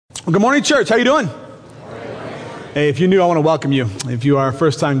Well, good morning, church. How you doing? Hey, if you're new, I want to welcome you. If you are a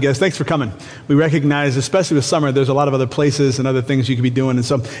first-time guest, thanks for coming. We recognize, especially with summer, there's a lot of other places and other things you could be doing. And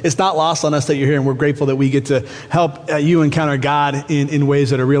so it's not lost on us that you're here, and we're grateful that we get to help you encounter God in ways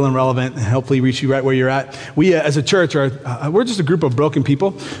that are real and relevant and hopefully reach you right where you're at. We, as a church, we're just a group of broken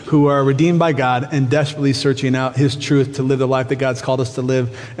people who are redeemed by God and desperately searching out His truth to live the life that God's called us to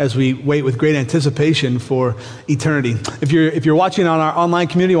live as we wait with great anticipation for eternity. If you're watching on our online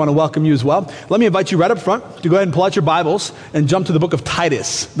community, I want to welcome you as well. Let me invite you right up front to go ahead and pull out your Bibles and jump to the book of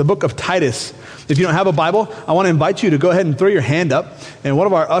Titus. The book of Titus. If you don't have a Bible, I want to invite you to go ahead and throw your hand up, and one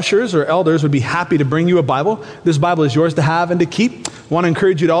of our ushers or elders would be happy to bring you a Bible. This Bible is yours to have and to keep. I want to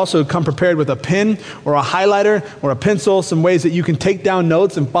encourage you to also come prepared with a pen or a highlighter or a pencil, some ways that you can take down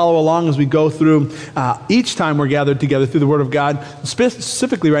notes and follow along as we go through each time we're gathered together through the Word of God,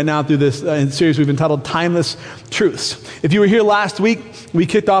 specifically right now through this series we've entitled Timeless Truths. If you were here last week, we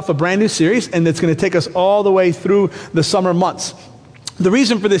kicked off a brand new series, and it's going to take us all the way through the summer months. The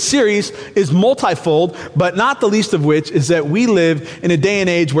reason for this series is multifold, but not the least of which is that we live in a day and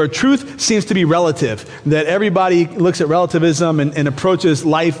age where truth seems to be relative, that everybody looks at relativism and approaches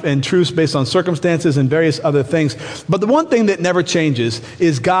life and truths based on circumstances and various other things. But the one thing that never changes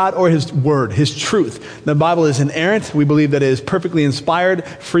is God or His Word, His truth. The Bible is inerrant. We believe that it is perfectly inspired,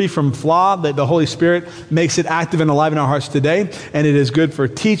 free from flaw, that the Holy Spirit makes it active and alive in our hearts today, and it is good for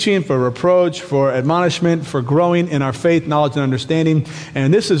teaching, for reproach, for admonishment, for growing in our faith, knowledge, and understanding.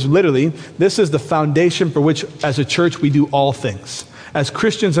 And this is the foundation for which, as a church, we do all things. As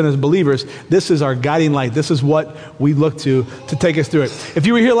Christians and as believers, this is our guiding light. This is what we look to take us through it. If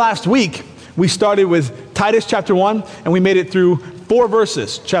you were here last week, we started with Titus chapter 1, and we made it through 4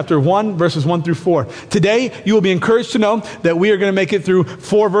 verses, chapter 1, verses 1 through 4. Today, you will be encouraged to know that we are going to make it through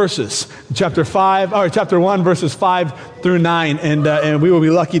 4 verses, chapter 1, verses 5 through 9, and we will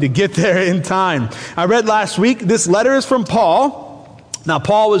be lucky to get there in time. I read last week, this letter is from Paul. Now,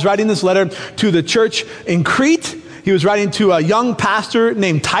 Paul was writing this letter to the church in Crete. He was writing to a young pastor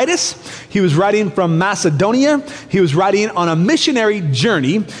named Titus. He was writing from Macedonia. He was writing on a missionary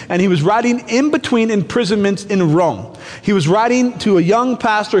journey, and he was writing in between imprisonments in Rome. He was writing to a young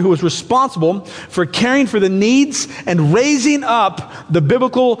pastor who was responsible for caring for the needs and raising up the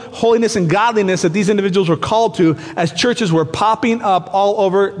biblical holiness and godliness that these individuals were called to as churches were popping up all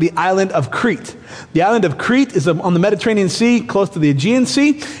over the island of Crete. The island of Crete is on the Mediterranean Sea, close to the Aegean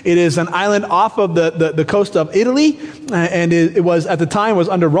Sea. It is an island off of the coast of Italy, and it was at the time was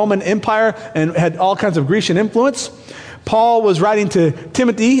under Roman Empire and had all kinds of Grecian influence. Paul was writing to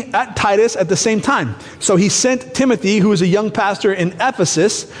Timothy at Titus at the same time. So he sent Timothy, who was a young pastor in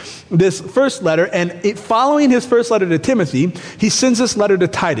Ephesus, this first letter, and following his first letter to Timothy, he sends this letter to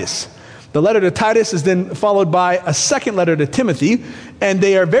Titus. The letter to Titus is then followed by a second letter to Timothy, and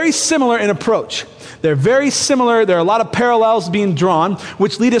they are very similar in approach. They're very similar. There are a lot of parallels being drawn,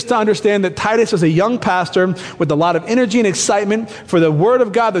 which lead us to understand that Titus is a young pastor with a lot of energy and excitement for the Word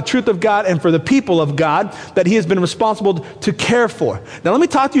of God, the truth of God, and for the people of God that he has been responsible to care for. Now, let me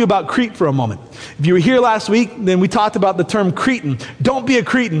talk to you about Crete for a moment. If you were here last week, then we talked about the term Cretan. Don't be a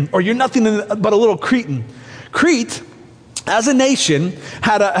Cretan, or you're nothing but a little Cretan. Crete, as a nation,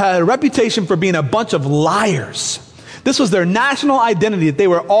 had a reputation for being a bunch of liars. This was their national identity, that they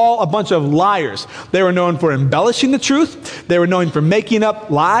were all a bunch of liars. They were known for embellishing the truth. They were known for making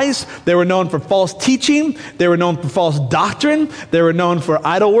up lies. They were known for false teaching. They were known for false doctrine. They were known for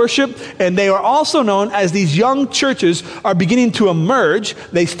idol worship. And they are also known as these young churches are beginning to emerge.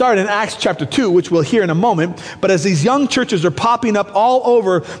 They start in Acts chapter 2, which we'll hear in a moment. But as these young churches are popping up all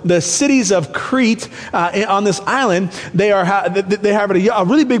over the cities of Crete on this island, they have a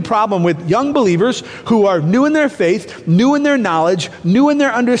really big problem with young believers who are new in their faith, new in their knowledge, new in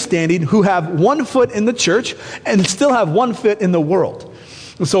their understanding, who have one foot in the church and still have one foot in the world.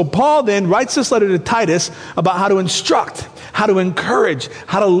 And so Paul then writes this letter to Titus about how to instruct, how to encourage,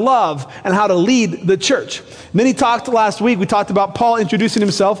 how to love, and how to lead the church. And then we talked about Paul introducing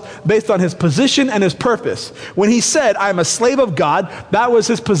himself based on his position and his purpose. When he said, I am a slave of God, that was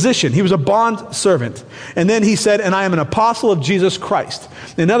his position. He was a bond servant. And then he said, and I am an apostle of Jesus Christ.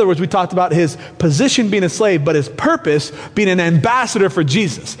 In other words, we talked about his position being a slave, but his purpose being an ambassador for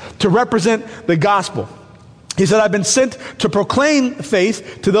Jesus, to represent the gospel. He said, I've been sent to proclaim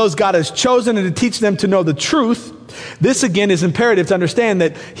faith to those God has chosen and to teach them to know the truth. This, again, is imperative to understand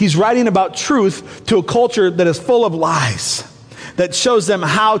that he's writing about truth to a culture that is full of lies, that shows them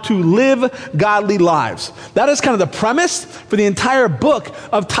how to live godly lives. That is kind of the premise for the entire book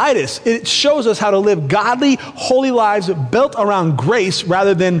of Titus. It shows us how to live godly, holy lives built around grace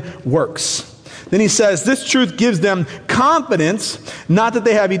rather than works. Then he says, this truth gives them confidence, not that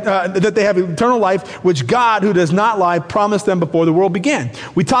they have eternal life, which God, who does not lie, promised them before the world began.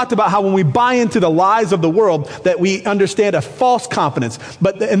 We talked about how when we buy into the lies of the world, that we understand a false confidence,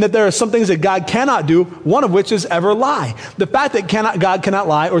 and that there are some things that God cannot do, one of which is ever lie. The fact that God cannot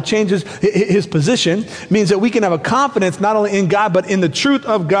lie or changes his position means that we can have a confidence not only in God, but in the truth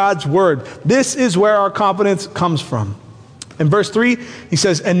of God's word. This is where our confidence comes from. In verse 3, he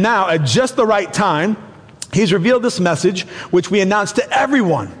says, and now at just the right time, he's revealed this message, which we announce to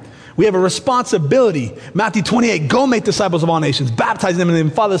everyone. We have a responsibility. Matthew 28, go make disciples of all nations, baptizing them in the name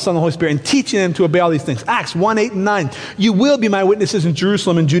of the Father, the Son, and the Holy Spirit, and teaching them to obey all these things. Acts 1, 8, and 9. You will be my witnesses in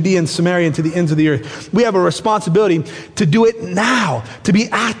Jerusalem and Judea and Samaria and to the ends of the earth. We have a responsibility to do it now, to be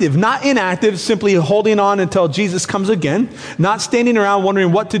active, not inactive, simply holding on until Jesus comes again, not standing around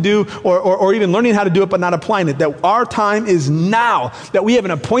wondering what to do or even learning how to do it but not applying it. That our time is now, that we have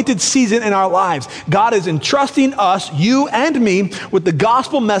an appointed season in our lives. God is entrusting us, you and me, with the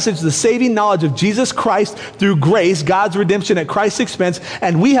gospel message, the saving knowledge of Jesus Christ through grace, God's redemption at Christ's expense,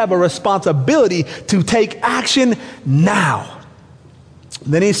 and we have a responsibility to take action now.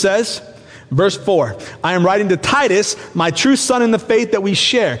 Then he says, verse 4, I am writing to Titus, my true son in the faith that we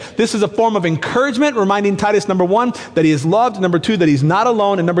share. This is a form of encouragement, reminding Titus, number 1, that he is loved, number 2, that he's not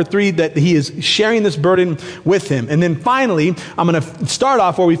alone, and number 3, that he is sharing this burden with him. And then finally, I'm going to start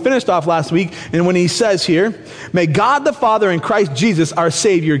off where we finished off last week, and when he says here, may God the Father and Christ Jesus, our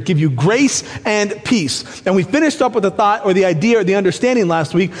Savior, give you grace and peace. And we finished up with the thought or the idea or the understanding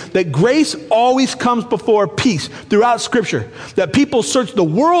last week that grace always comes before peace throughout Scripture. That people search the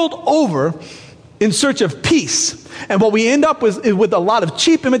world over in search of peace. And what we end up with is with a lot of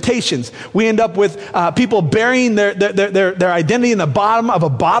cheap imitations. We end up with people burying their identity in the bottom of a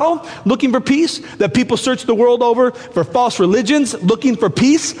bottle, looking for peace. That people search the world over for false religions, looking for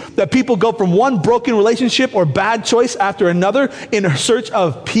peace. That people go from one broken relationship or bad choice after another in search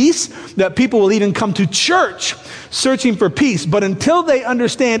of peace. That people will even come to church searching for peace. But until they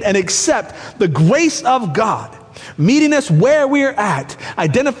understand and accept the grace of God, meeting us where we're at,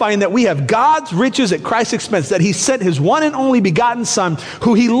 identifying that we have God's riches at Christ's expense, that he sent his one and only begotten son,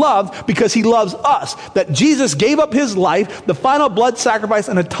 who he loved because he loves us, that Jesus gave up his life, the final blood sacrifice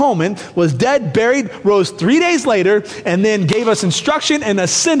and atonement, was dead, buried, rose 3 days later, and then gave us instruction and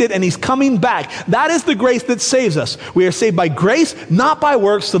ascended, and he's coming back. That is the grace that saves us. We are saved by grace, not by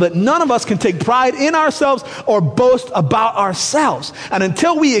works, so that none of us can take pride in ourselves or boast about ourselves. And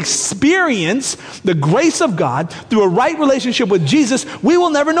until we experience the grace of God through a right relationship with Jesus, we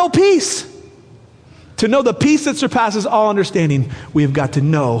will never know peace. To know the peace that surpasses all understanding, we have got to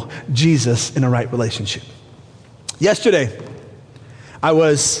know Jesus in a right relationship. Yesterday, I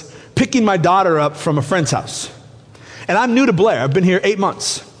was picking my daughter up from a friend's house. And I'm new to Blair. I've been here 8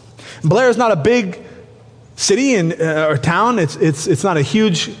 months. Blair is not a big city or town. It's not a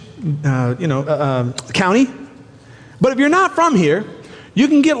huge county. But if you're not from here, you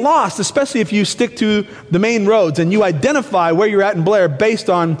can get lost, especially if you stick to the main roads and you identify where you're at in Blair based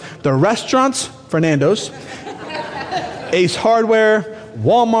on the restaurants, Fernando's, Ace Hardware,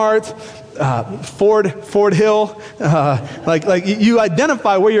 Walmart, Ford Hill, like you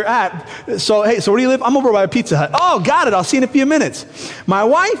identify where you're at. So, hey, so where do you live? I'm over by a Pizza Hut. Oh, got it. I'll see you in a few minutes. My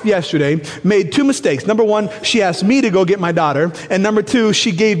wife yesterday made 2 mistakes. Number 1, she asked me to go get my daughter. And number 2,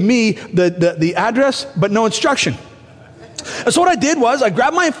 she gave me the address, but no instruction. And so what I did was I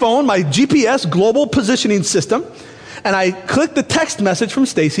grabbed my phone, my GPS global positioning system, and I clicked the text message from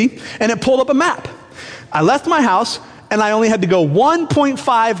Stacy, and it pulled up a map. I left my house, and I only had to go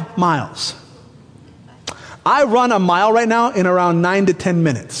 1.5 miles. I run a mile right now in around 9 to 10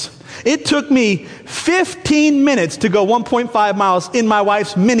 minutes. It took me 15 minutes to go 1.5 miles in my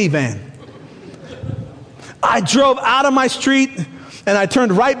wife's minivan. I drove out of my street, and I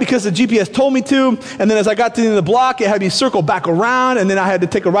turned right because the GPS told me to. And then as I got to the end of the block, it had me circle back around. And then I had to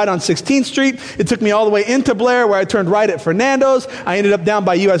take a right on 16th Street. It took me all the way into Blair, where I turned right at Fernando's. I ended up down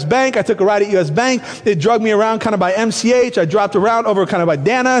by U.S. Bank. I took a right at U.S. Bank. It drugged me around kind of by MCH. I dropped around over kind of by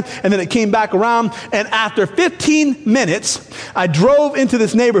Dana. And then it came back around. And after 15 minutes, I drove into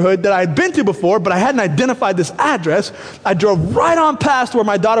this neighborhood that I had been to before, but I hadn't identified this address. I drove right on past where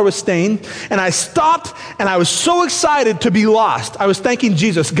my daughter was staying. And I stopped, and I was so excited to be lost. I was thanking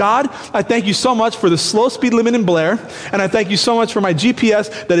Jesus. God, I thank you so much for the slow speed limit in Blair, and I thank you so much for my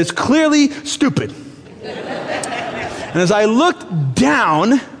GPS that is clearly stupid. And as I looked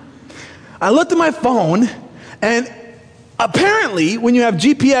down, I looked at my phone, and apparently when you have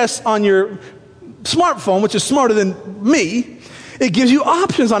GPS on your smartphone, which is smarter than me, it gives you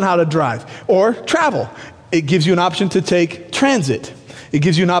options on how to drive or travel. It gives you an option to take transit. It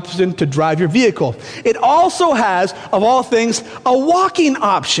gives you an option to drive your vehicle. It also has, of all things, a walking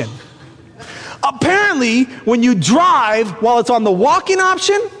option. Apparently, when you drive while it's on the walking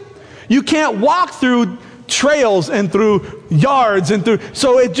option, you can't walk through trails and through yards and through,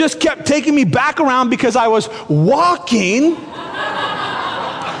 so it just kept taking me back around because I was walking.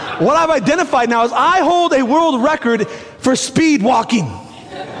 What I've identified now is I hold a world record for speed walking,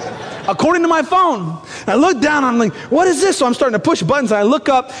 according to my phone. And I look down, I'm like, what is this? So I'm starting to push buttons, and I look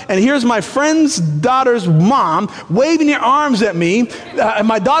up, and here's my friend's daughter's mom waving her arms at me. And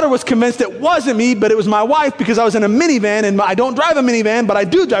my daughter was convinced it wasn't me, but it was my wife, because I was in a minivan, and I don't drive a minivan, but I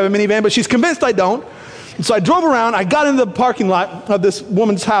do drive a minivan, but she's convinced I don't. And so I drove around, I got into the parking lot of this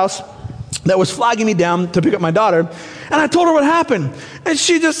woman's house that was flagging me down to pick up my daughter, and I told her what happened. And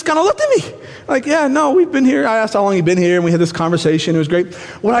she just kind of looked at me like, yeah, no, we've been here. I asked how long you've been here, and we had this conversation. It was great.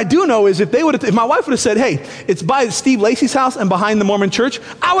 What I do know is if my wife would have said, hey, it's by Steve Lacey's house and behind the Mormon church,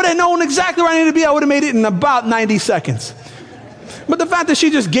 I would have known exactly where I needed to be. I would have made it in about 90 seconds. But the fact that she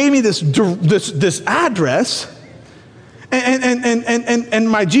just gave me this address, and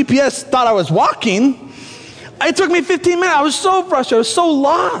my GPS thought I was walking, it took me 15 minutes. I was so frustrated. I was so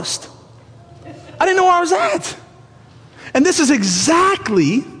lost. I didn't know where I was at. And this is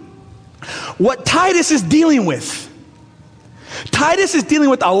exactly what Titus is dealing with. Titus is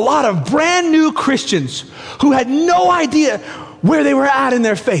dealing with a lot of brand new Christians who had no idea where they were at in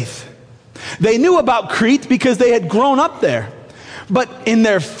their faith. They knew about Crete because they had grown up there. But in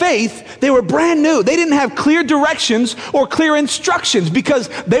their faith, they were brand new. They didn't have clear directions or clear instructions because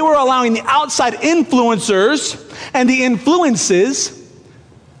they were allowing the outside influencers and the influences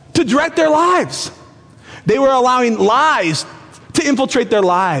to direct their lives. They were allowing lies to infiltrate their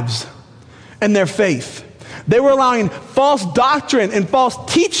lives and their faith. They were allowing false doctrine and false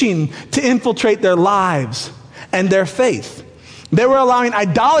teaching to infiltrate their lives and their faith. They were allowing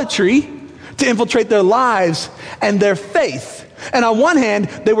idolatry to infiltrate their lives and their faith. And on one hand,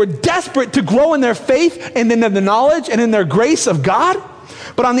 they were desperate to grow in their faith and in the knowledge and in their grace of God.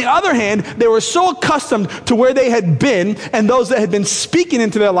 But on the other hand, they were so accustomed to where they had been and those that had been speaking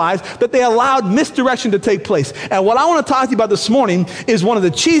into their lives that they allowed misdirection to take place. And what I want to talk to you about this morning is one of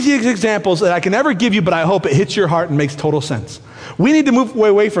the cheesiest examples that I can ever give you, but I hope it hits your heart and makes total sense. We need to move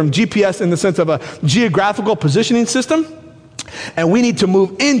away from GPS in the sense of a geographical positioning system, and we need to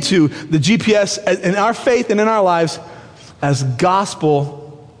move into the GPS in our faith and in our lives as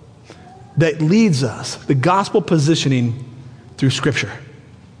gospel that leads us, the gospel positioning through Scripture.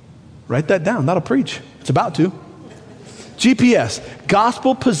 Write that down. That'll preach. It's about to. GPS,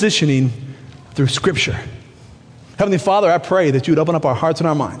 gospel positioning through Scripture. Heavenly Father, I pray that you would open up our hearts and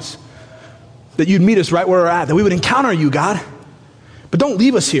our minds, that you'd meet us right where we're at, that we would encounter you, God. But don't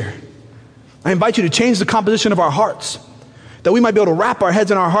leave us here. I invite you to change the composition of our hearts, that we might be able to wrap our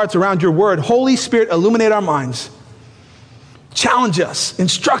heads and our hearts around your word. Holy Spirit, illuminate our minds. Challenge us,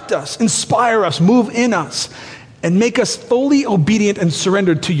 instruct us, inspire us, move in us, and make us fully obedient and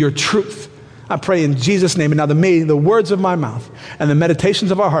surrendered to your truth. I pray in Jesus' name. And now may the words of my mouth and the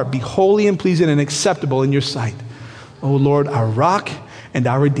meditations of our heart be holy and pleasing and acceptable in your sight. O Lord, our rock and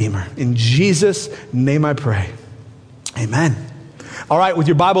our redeemer. In Jesus' name I pray. Amen. All right, with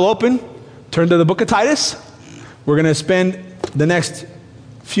your Bible open, turn to the book of Titus. We're going to spend the next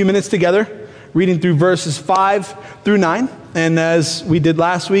few minutes together reading through verses 5 through 9. And as we did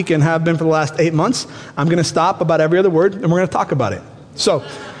last week and have been for the last 8 months, I'm going to stop about every other word and we're going to talk about it. So,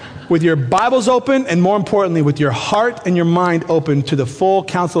 with your Bibles open and more importantly, with your heart and your mind open to the full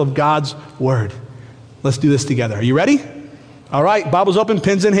counsel of God's word. Let's do this together. Are you ready? All right, Bibles open,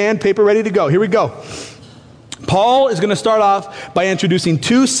 pens in hand, paper ready to go. Here we go. Paul is going to start off by introducing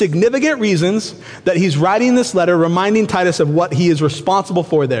 2 significant reasons that he's writing this letter, reminding Titus of what he is responsible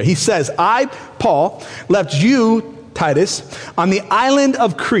for there. He says, I, Paul, left you, Titus, on the island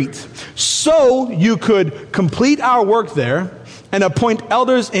of Crete, so you could complete our work there and appoint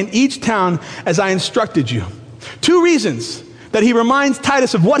elders in each town as I instructed you. 2 reasons that he reminds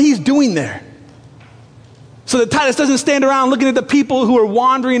Titus of what he's doing there, so that Titus doesn't stand around looking at the people who are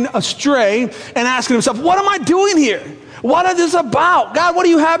wandering astray and asking himself, what am I doing here? What is this about? God, what do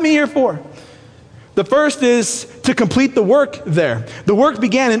you have me here for? The first is to complete the work there. The work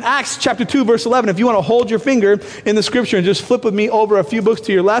began in Acts chapter 2, verse 11. If you want to hold your finger in the scripture and just flip with me over a few books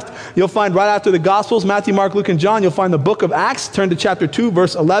to your left, you'll find right after the Gospels, Matthew, Mark, Luke, and John, you'll find the book of Acts. Turn to chapter 2,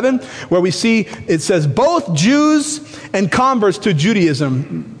 verse 11, where we see it says, both Jews and converts to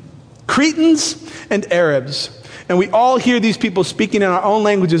Judaism, Cretans and Arabs. And we all hear these people speaking in our own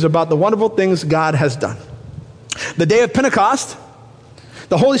languages about the wonderful things God has done. The day of Pentecost,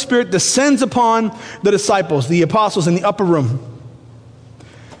 the Holy Spirit descends upon the disciples, the apostles in the upper room.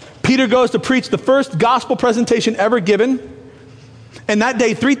 Peter goes to preach the first gospel presentation ever given. And that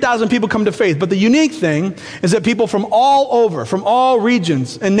day, 3,000 people come to faith. But the unique thing is that people from all over, from all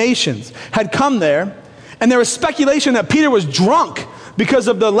regions and nations had come there. And there was speculation that Peter was drunk because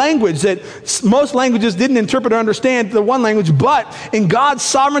of the language, that most languages didn't interpret or understand the one language. But in God's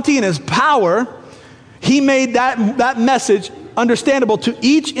sovereignty and his power, he made that message understandable to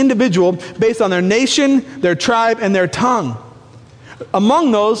each individual based on their nation, their tribe, and their tongue. Among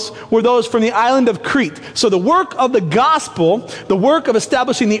those were those from the island of Crete. So the work of the gospel, the work of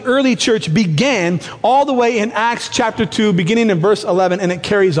establishing the early church began all the way in Acts chapter 2, beginning in verse 11, and it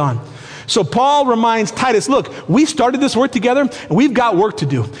carries on. So Paul reminds Titus, look, we started this work together, and we've got work to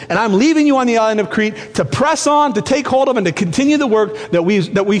do. And I'm leaving you on the island of Crete to press on, to take hold of, and to continue the work that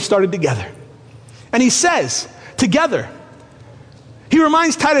we started together. And he says, together. He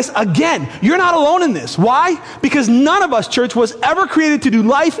reminds Titus again, you're not alone in this. Why? Because none of us, church, was ever created to do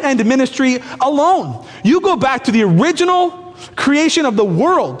life and ministry alone. You go back to the original creation of the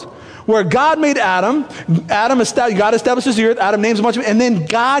world, where God made Adam. God establishes the earth. Adam names a bunch of it. And then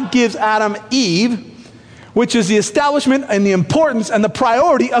God gives Adam Eve, which is the establishment and the importance and the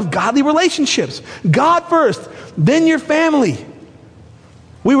priority of godly relationships. God first, then your family.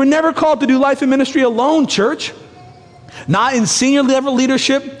 We were never called to do life and ministry alone, church. Not in senior level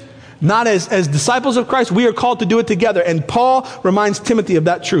leadership, not as disciples of Christ. We are called to do it together. And Paul reminds Timothy of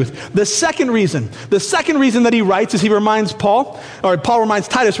that truth. The second reason that he writes is Paul reminds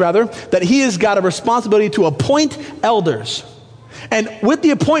Titus rather, that he has got a responsibility to appoint elders. And with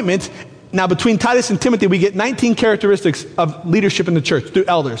the appointment, now between Titus and Timothy, we get 19 characteristics of leadership in the church through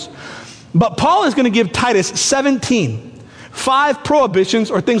elders. But Paul is going to give Titus 17. 5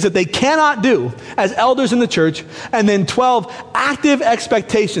 prohibitions or things that they cannot do as elders in the church, and then 12 active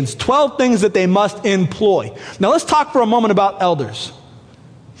expectations, 12 things that they must employ. Now let's talk for a moment about elders.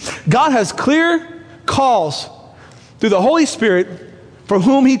 God has clear calls through the Holy Spirit for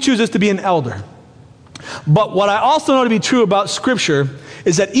whom he chooses to be an elder. But what I also know to be true about Scripture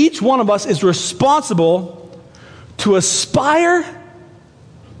is that each one of us is responsible to aspire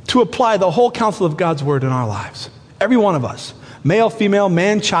to apply the whole counsel of God's word in our lives. Every one of us, male, female,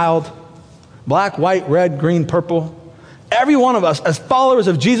 man, child, black, white, red, green, purple. Every one of us as followers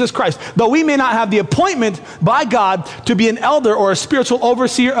of Jesus Christ, though we may not have the appointment by God to be an elder or a spiritual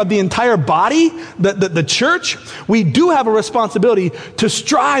overseer of the entire body, the church, we do have a responsibility to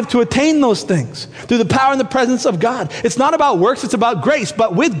strive to attain those things through the power and the presence of God. It's not about works, it's about grace.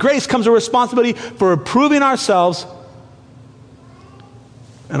 But with grace comes a responsibility for approving ourselves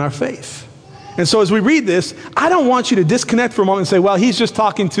and our faith. And so as we read this, I don't want you to disconnect for a moment and say, well, he's just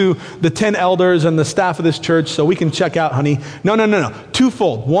talking to the 10 elders and the staff of this church, so we can check out, honey. No.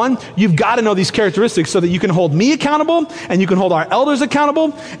 Twofold. One, you've got to know these characteristics so that you can hold me accountable, and you can hold our elders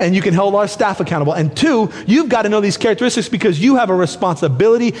accountable, and you can hold our staff accountable. And two, you've got to know these characteristics because you have a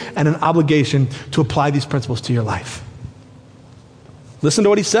responsibility and an obligation to apply these principles to your life. Listen to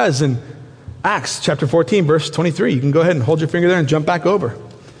what he says in Acts chapter 14, verse 23. You can go ahead and hold your finger there and jump back over.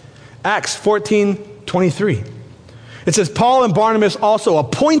 Acts 14:23. It says, Paul and Barnabas also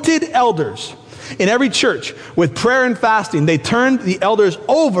appointed elders in every church with prayer and fasting. They turned the elders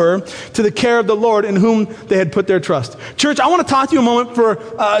over to the care of the Lord in whom they had put their trust. Church, I want to talk to you a moment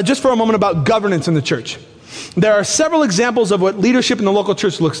just for a moment about governance in the church. There are several examples of what leadership in the local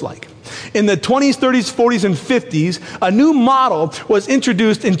church looks like. In the 20s, 30s, 40s, and 50s, a new model was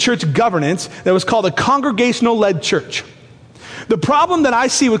introduced in church governance that was called a congregational-led church. The problem that I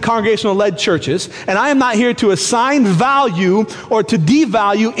see with congregational-led churches, and I am not here to assign value or to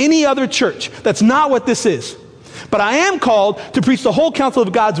devalue any other church. That's not what this is. But I am called to preach the whole counsel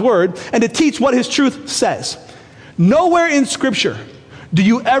of God's word and to teach what his truth says. Nowhere in Scripture do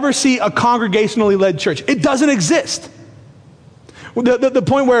you ever see a congregationally led church. It doesn't exist. The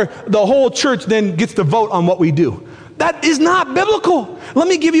point where the whole church then gets to vote on what we do. That is not biblical. Let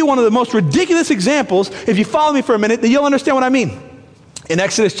me give you one of the most ridiculous examples. If you follow me for a minute, then you'll understand what I mean. In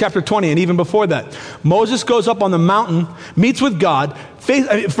Exodus chapter 20, and even before that, Moses goes up on the mountain, meets with God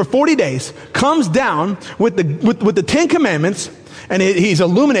for 40 days, comes down with the 10 commandments, and he's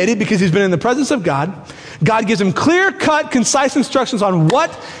illuminated because he's been in the presence of God. God gives him clear-cut, concise instructions on what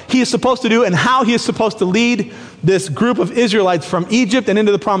he is supposed to do and how he is supposed to lead this group of Israelites from Egypt and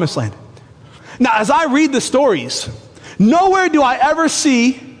into the promised land. Now, as I read the stories, nowhere do I ever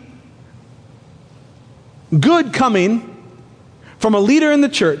see good coming from a leader in the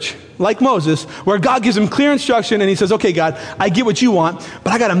church like Moses, where God gives him clear instruction and he says, okay, God, I get what you want,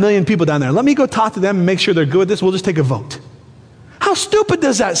 but I got 1 million people down there. Let me go talk to them and make sure they're good with this. We'll just take a vote. How stupid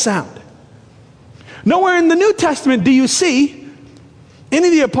does that sound? Nowhere in the New Testament do you see any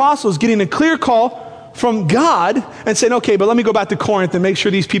of the apostles getting a clear call from God and saying, okay, but let me go back to Corinth and make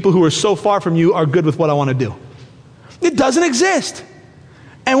sure these people who are so far from you are good with what I want to do. It doesn't exist.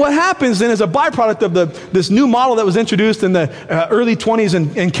 And what happens then as a byproduct of this new model that was introduced in the early 20s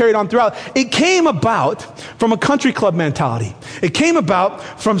and carried on throughout, it came about from a country club mentality. It came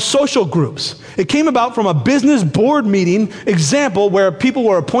about from social groups. It came about from a business board meeting example where people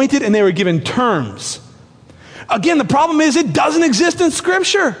were appointed and they were given terms. Again, the problem is it doesn't exist in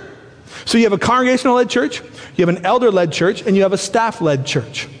Scripture. So you have a congregational-led church, you have an elder-led church, and you have a staff-led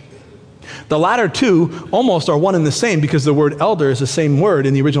church. The latter two almost are one and the same because the word elder is the same word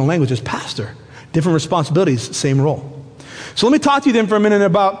in the original language as pastor. Different responsibilities, same role. So let me talk to you then for a minute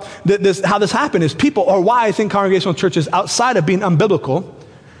about how this happened is people, or why I think congregational churches outside of being unbiblical,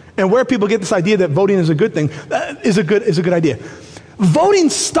 and where people get this idea that voting is a good thing, is a good idea. Voting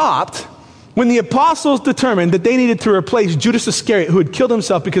stopped when the apostles determined that they needed to replace Judas Iscariot, who had killed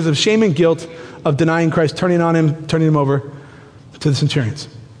himself because of shame and guilt of denying Christ, turning him over to the centurions.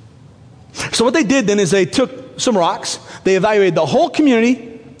 So what they did then is they took some rocks, they evaluated the whole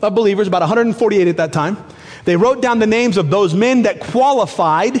community of believers, about 148 at that time. They wrote down the names of those men that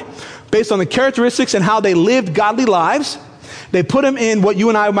qualified based on the characteristics and how they lived godly lives. They put them in what you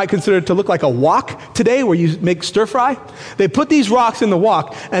and I might consider to look like a wok today, where you make stir fry. They put these rocks in the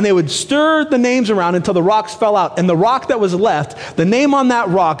wok, and they would stir the names around until the rocks fell out. And the rock that was left, the name on that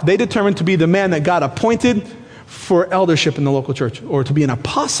rock, they determined to be the man that God appointed for eldership in the local church, or to be an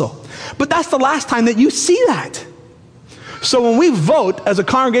apostle. But that's the last time that you see that. So when we vote as a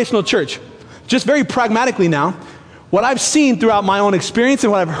congregational church, just very pragmatically now, what I've seen throughout my own experience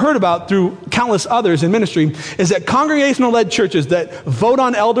and what I've heard about through countless others in ministry is that congregational-led churches that vote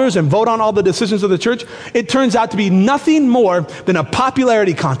on elders and vote on all the decisions of the church, it turns out to be nothing more than a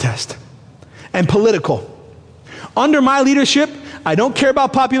popularity contest and political. Under my leadership, I don't care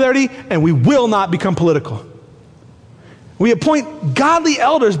about popularity, and we will not become political. We appoint godly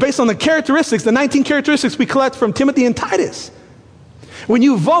elders based on the characteristics, the 19 characteristics we collect from Timothy and Titus. When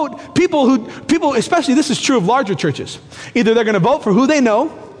you vote, people, especially this is true of larger churches, either they're going to vote for who they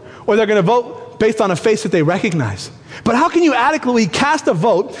know, or they're going to vote based on a face that they recognize. But how can you adequately cast a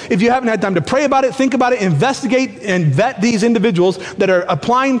vote if you haven't had time to pray about it, think about it, investigate, and vet these individuals that are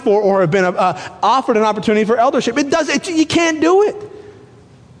applying for or have been offered an opportunity for eldership? You can't do it.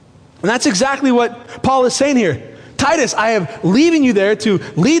 And that's exactly what Paul is saying here. Titus, I am leaving you there to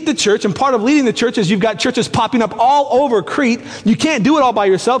lead the church, and part of leading the church is you've got churches popping up all over Crete. You can't do it all by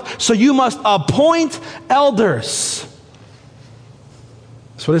yourself, so you must appoint elders.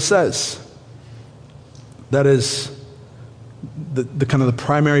 That's what it says. That is the kind of the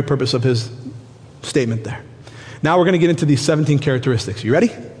primary purpose of his statement there. Now we're going to get into these 17 characteristics. You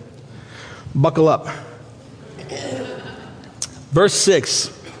ready? Buckle up. Verse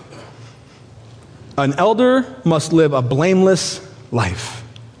 6. An elder must live a blameless life.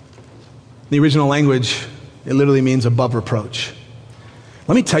 In the original language, it literally means above reproach.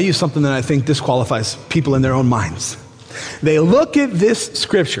 Let me tell you something that I think disqualifies people in their own minds. They look at this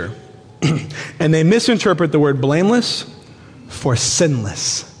scripture and they misinterpret the word blameless for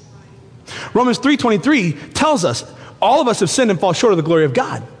sinless. Romans 3:23 tells us all of us have sinned and fall short of the glory of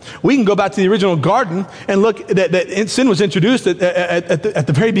God. We can go back to the original garden and look that sin was introduced at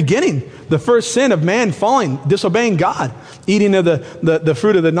the very beginning. The first sin of man falling, disobeying God, eating of the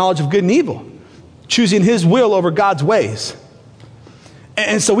fruit of the knowledge of good and evil, choosing his will over God's ways.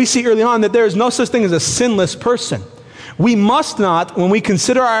 And so we see early on that there is no such thing as a sinless person. We must not, when we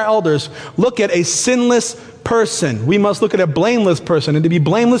consider our elders, look at a sinless person. We must look at a blameless person. And to be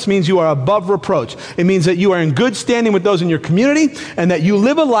blameless means you are above reproach. It means that you are in good standing with those in your community and that you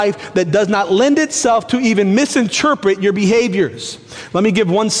live a life that does not lend itself to even misinterpret your behaviors. Let me give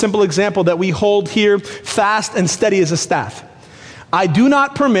one simple example that we hold here fast and steady as a staff. I do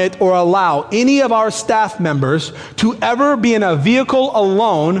not permit or allow any of our staff members to ever be in a vehicle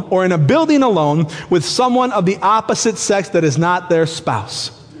alone or in a building alone with someone of the opposite sex that is not their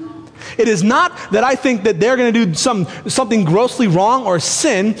spouse. It is not that I think that they're going to do something grossly wrong or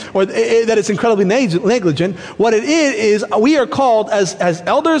sin or that it's incredibly negligent. What it is we are called as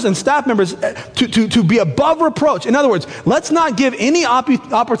elders and staff members to be above reproach. In other words, let's not give any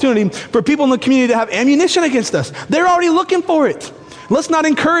opportunity for people in the community to have ammunition against us. They're already looking for it. Let's not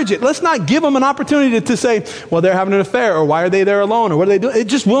encourage it. Let's not give them an opportunity to say, well, they're having an affair, or why are they there alone, or what are they doing? It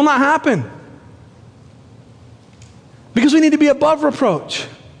just will not happen. Because we need to be above reproach.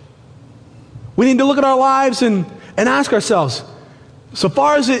 We need to look at our lives and ask ourselves, so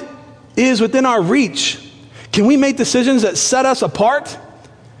far as it is within our reach, can we make decisions that set us apart,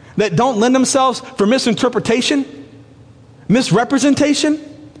 that don't lend themselves for misinterpretation? misrepresentation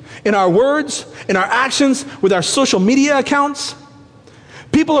in our words, in our actions, with our social media accounts.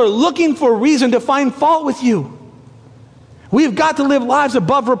 People are looking for a reason to find fault with you. We've got to live lives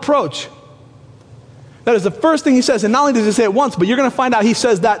above reproach. That is the first thing he says. And not only does he say it once, but you're going to find out he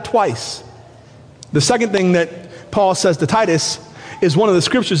says that twice. The second thing that Paul says to Titus is one of the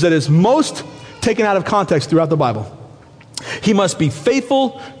scriptures that is most taken out of context throughout the Bible. He must be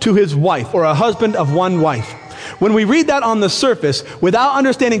faithful to his wife, or a husband of one wife. When we read that on the surface, without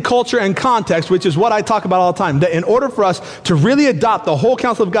understanding culture and context, which is what I talk about all the time, that in order for us to really adopt the whole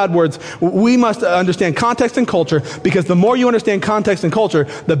counsel of God's words, we must understand context and culture, because the more you understand context and culture,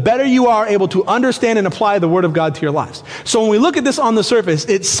 the better you are able to understand and apply the word of God to your lives. So when we look at this on the surface,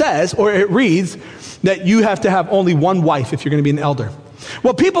 it says, or it reads, that you have to have only one wife if you're going to be an elder.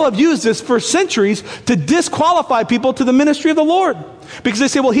 Well, people have used this for centuries to disqualify people to the ministry of the Lord, because they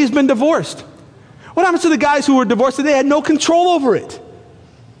say, well, he's been divorced. What happens to the guys who were divorced and they had no control over it?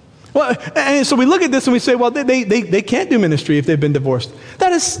 Well, and so we look at this and we say, well, they can't do ministry if they've been divorced.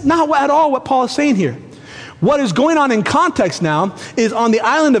 That is not at all what Paul is saying here. What is going on in context now is on the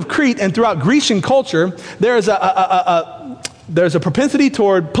island of Crete and throughout Grecian culture, there's a propensity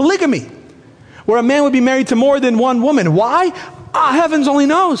toward polygamy, where a man would be married to more than one woman. Why? Heavens only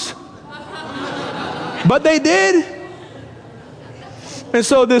knows. But they did. And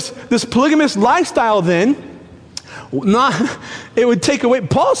so this polygamous lifestyle then, it would take away.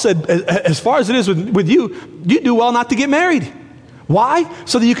 Paul said, as far as it is with you, you do well not to get married. Why?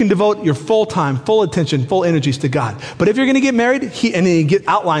 So that you can devote your full time, full attention, full energies to God. But if you're going to get married, he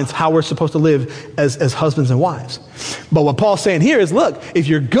outlines how we're supposed to live as husbands and wives. But what Paul's saying here is, look, if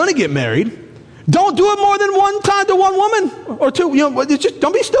you're going to get married, don't do it more than one time to one woman or two. Just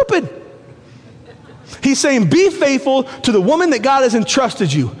don't be stupid. He's saying, be faithful to the woman that God has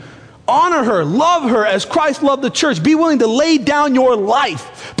entrusted you. Honor her, love her as Christ loved the church. Be willing to lay down your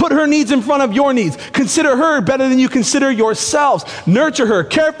life. Put her needs in front of your needs. Consider her better than you consider yourselves. Nurture her,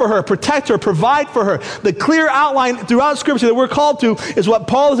 care for her, protect her, provide for her. The clear outline throughout Scripture that we're called to is what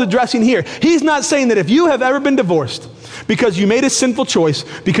Paul is addressing here. He's not saying that if you have ever been divorced because you made a sinful choice,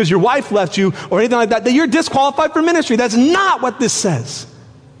 because your wife left you, or anything like that you're disqualified for ministry. That's not what this says.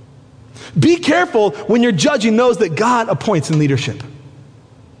 Be careful when you're judging those that God appoints in leadership.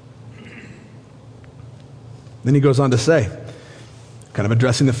 Then he goes on to say, kind of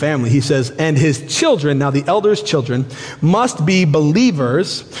addressing the family, he says, and his children, now the elders' children, must be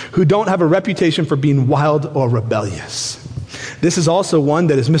believers who don't have a reputation for being wild or rebellious. This is also one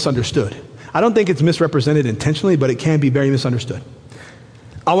that is misunderstood. I don't think it's misrepresented intentionally, but it can be very misunderstood.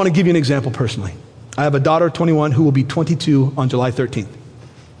 I want to give you an example personally. I have a daughter, 21, who will be 22 on July 13th.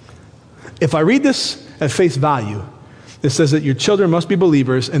 If I read this at face value, it says that your children must be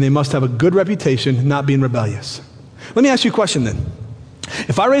believers and they must have a good reputation, not being rebellious. Let me ask you a question then.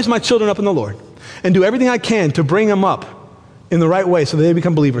 If I raise my children up in the Lord and do everything I can to bring them up in the right way so that they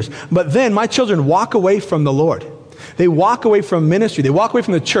become believers, but then my children walk away from the Lord, they walk away from ministry, they walk away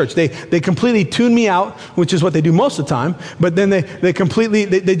from the church, they completely tune me out, which is what they do most of the time, but then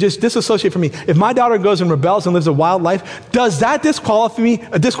they just disassociate from me. If my daughter goes and rebels and lives a wild life, does that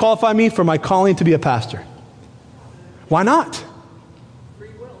disqualify me for my calling to be a pastor? Why not? Free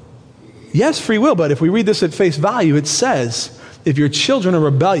will. Yes, free will, but if we read this at face value, it says, if your children are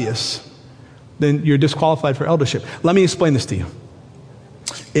rebellious, then you're disqualified for eldership. Let me explain this to you.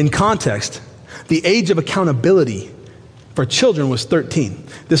 In context, the age of accountability for children was 13.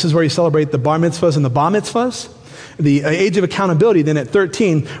 This is where you celebrate the bar mitzvahs and the bar mitzvahs. The age of accountability then at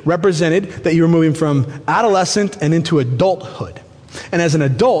 13 represented that you were moving from adolescent and into adulthood. And as an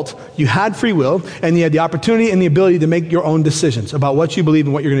adult, you had free will and you had the opportunity and the ability to make your own decisions about what you believe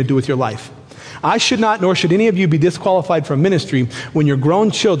and what you're going to do with your life. I should not, nor should any of you be disqualified from ministry when your grown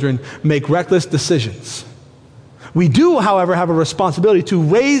children make reckless decisions. We do, however, have a responsibility to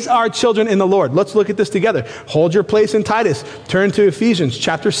raise our children in the Lord. Let's look at this together. Hold your place in Titus. Turn to Ephesians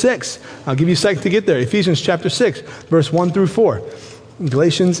chapter 6. I'll give you a second to get there. Ephesians chapter 6, verse 1 through 4.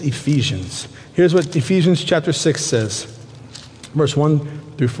 Galatians, Ephesians. Here's what Ephesians chapter 6 says, verse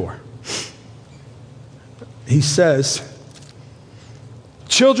 1 through 4. He says,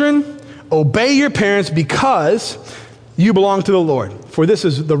 children, obey your parents because you belong to the Lord, for this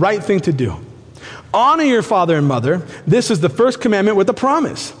is the right thing to do. Honor your father and mother. This is the first commandment with a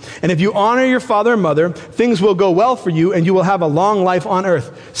promise. And if you honor your father and mother, things will go well for you and you will have a long life on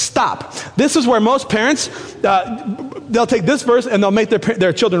earth. Stop. This is where most parents, they'll take this verse and they'll make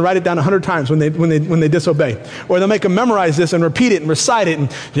their children write it down 100 times when they disobey. Or they'll make them memorize this and repeat it and recite it. And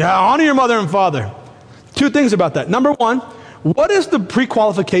honor your mother and father. Two things about that. Number one, what is the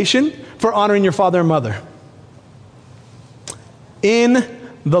pre-qualification for honoring your father and mother? in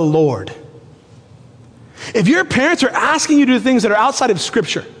the Lord. If your parents are asking you to do things that are outside of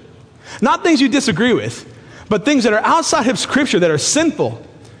Scripture, not things you disagree with, but things that are outside of Scripture that are sinful,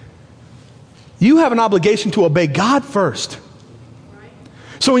 you have an obligation to obey God first.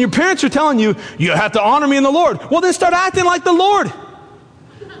 So when your parents are telling you, you have to honor me in the Lord, well, then start acting like the Lord.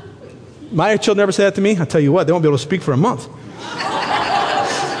 My children never say that to me. I'll tell you what, they won't be able to speak for a month.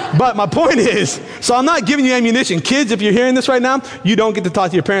 But my point is, so I'm not giving you ammunition. Kids, if you're hearing this right now, you don't get to talk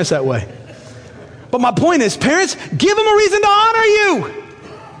to your parents that way. But my point is, parents, give them a reason to honor you.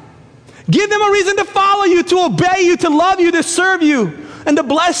 Give them a reason to follow you, to obey you, to love you, to serve you, and to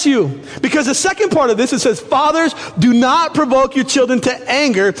bless you. Because the second part of this, it says, fathers, do not provoke your children to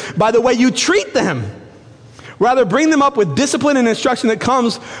anger by the way you treat them. Rather, bring them up with discipline and instruction that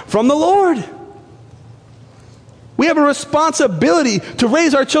comes from the Lord. We have a responsibility to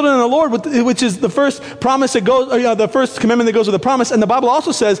raise our children in the Lord, which is the first promise that goes, the first commandment that goes with the promise. And the Bible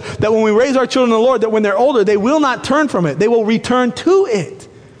also says that when we raise our children in the Lord, that when they're older, they will not turn from it. They will return to it.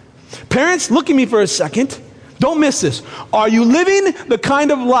 Parents, look at me for a second. Don't miss this. Are you living the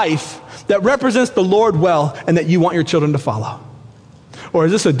kind of life that represents the Lord well and that you want your children to follow? Or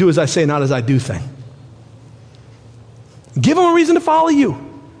is this a do as I say, not as I do thing? Give them a reason to follow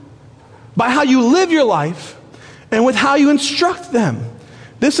you by how you live your life and with how you instruct them.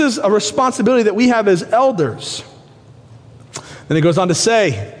 This is a responsibility that we have as elders. Then it goes on to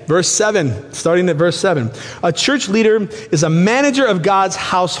say, verse 7, starting at verse 7, a church leader is a manager of God's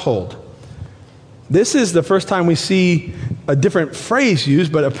household. This is the first time we see a different phrase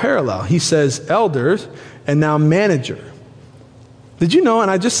used, but a parallel. He says elders and now manager. Did you know, and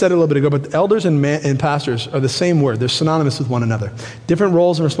I just said it a little bit ago, but elders and pastors are the same word. They're synonymous with one another. Different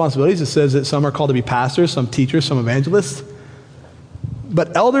roles and responsibilities. It says that some are called to be pastors, some teachers, some evangelists.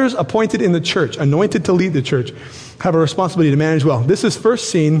 But elders appointed in the church, anointed to lead the church, have a responsibility to manage well. This is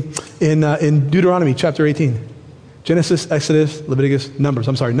first seen in Deuteronomy chapter 18. Genesis, Exodus, Leviticus,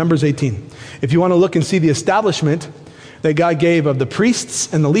 Numbers 18. If you want to look and see the establishment that God gave of the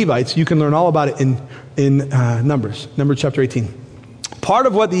priests and the Levites, you can learn all about it in Numbers chapter 18. Part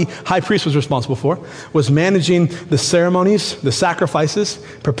of what the high priest was responsible for was managing the ceremonies, the sacrifices,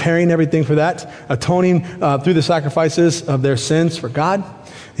 preparing everything for that, atoning through the sacrifices of their sins for God.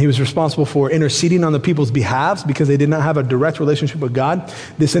 He was responsible for interceding on the people's behalves because they did not have a direct relationship with God.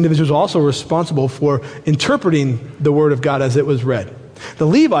 This individual was also responsible for interpreting the word of God as it was read. The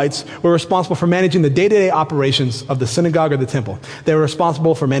Levites were responsible for managing the day-to-day operations of the synagogue or the temple. They were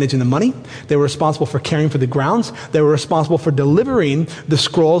responsible for managing the money. They were responsible for caring for the grounds. They were responsible for delivering the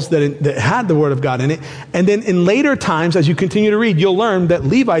scrolls that had the word of God in it. And then in later times, as you continue to read, you'll learn that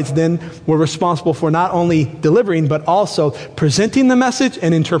Levites then were responsible for not only delivering, but also presenting the message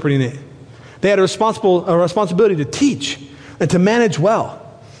and interpreting it. They had a responsibility to teach and to manage well.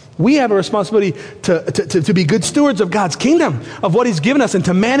 We have a responsibility to be good stewards of God's kingdom, of what He's given us, and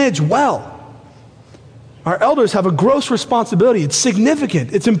to manage well. Our elders have a gross responsibility. It's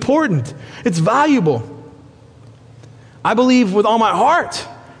significant. It's important. It's valuable. I believe with all my heart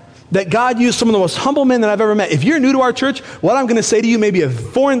that God used some of the most humble men that I've ever met. If you're new to our church, what I'm going to say to you may be a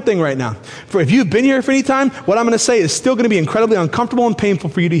foreign thing right now. For if you've been here for any time, what I'm going to say is still going to be incredibly uncomfortable and painful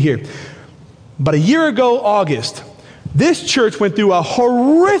for you to hear. But a year ago, August, this church went through a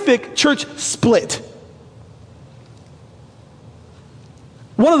horrific church split.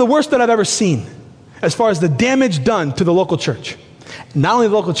 One of the worst that I've ever seen as far as the damage done to the local church. Not only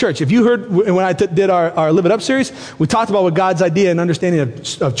the local church. If you heard when I did our Live It Up series, we talked about what God's idea and understanding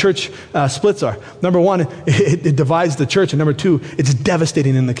of church splits are. Number one, it divides the church. And number two, it's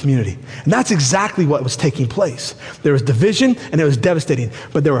devastating in the community. And that's exactly what was taking place. There was division and it was devastating.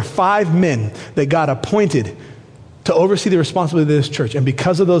 But there were 5 men that God appointed to oversee the responsibility of this church. And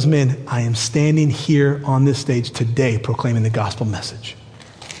because of those men, I am standing here on this stage today proclaiming the gospel message.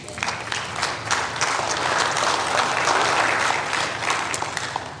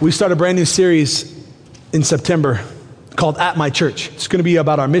 We start a brand new series in September called At My Church. It's going to be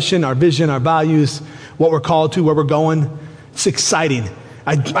about our mission, our vision, our values, what we're called to, where we're going. It's exciting.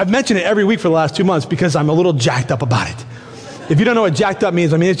 I've mentioned it every week for the last 2 months because I'm a little jacked up about it. If you don't know what jacked up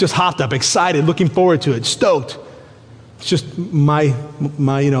means, it's just hopped up, excited, looking forward to it, stoked. It's just I'm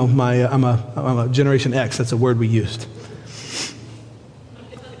a Generation X. That's a word we used.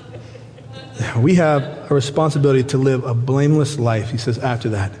 We have a responsibility to live a blameless life, he says after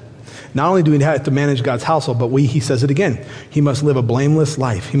that. Not only do we have to manage God's household, but he says it again. He must live a blameless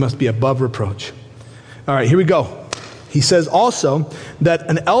life. He must be above reproach. All right, here we go. He says also that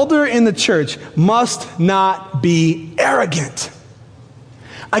an elder in the church must not be arrogant.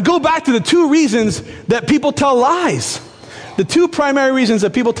 I go back to the 2 reasons that people tell lies. the two primary reasons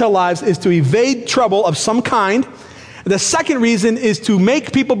that people tell lies is to evade trouble of some kind. The second reason is to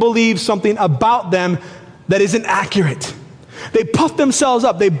make people believe something about them that isn't accurate. They puff themselves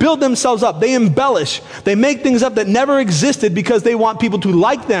up. They build themselves up. They embellish. They make things up that never existed because they want people to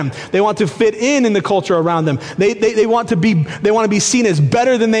like them. They want to fit in the culture around them. They want to be seen as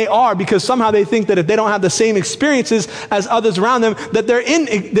better than they are because somehow they think that if they don't have the same experiences as others around them, that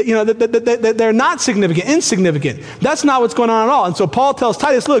that they're not significant, insignificant. That's not what's going on at all. And so Paul tells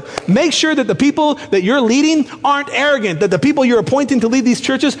Titus, look, make sure that the people that you're leading aren't arrogant, that the people you're appointing to lead these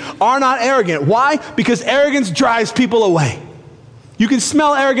churches are not arrogant. Why? Because arrogance drives people away. You can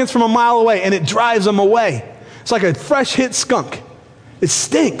smell arrogance from a mile away, and it drives them away. It's like a fresh hit skunk. It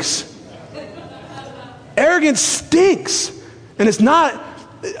stinks. Arrogance stinks. And it's not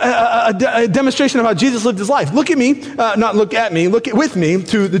a demonstration of how Jesus lived his life. Look at me, not look at me, look with me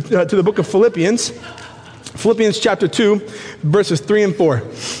to the book of Philippians. Philippians chapter 2, verses 3 and 4.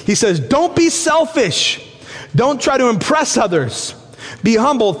 He says, don't be selfish. Don't try to impress others. Be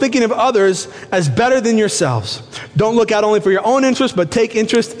humble, thinking of others as better than yourselves. Don't look out only for your own interest, but take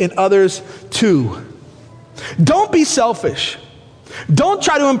interest in others too. Don't be selfish. Don't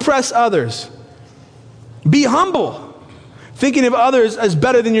try to impress others. Be humble, thinking of others as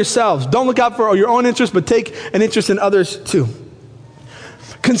better than yourselves. Don't look out for your own interest, but take an interest in others too.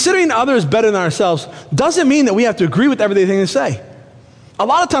 Considering others better than ourselves doesn't mean that we have to agree with everything they say. A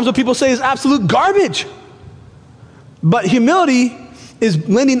lot of times what people say is absolute garbage. But humility is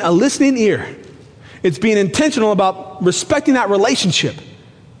lending a listening ear. It's being intentional about respecting that relationship,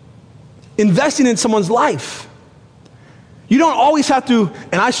 investing in someone's life. You don't always have to,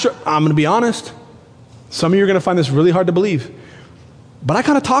 and I'm going to be honest, some of you are going to find this really hard to believe, but I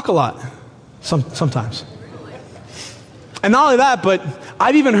kind of talk a lot sometimes. And not only that, but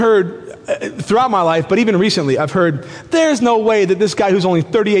I've even heard throughout my life, but even recently, I've heard there's no way that this guy who's only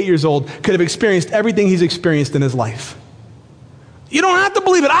 38 years old could have experienced everything he's experienced in his life. You don't have to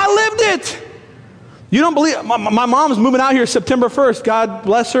believe it. I lived it. You don't believe it. My mom's moving out here September 1st. God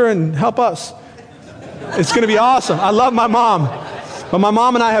bless her and help us. It's going to be awesome. I love my mom. But my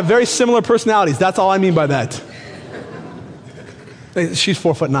mom and I have very similar personalities. That's all I mean by that. She's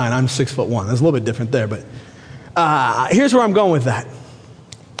 4'9". I'm 6'1". That's a little bit different there. But here's where I'm going with that.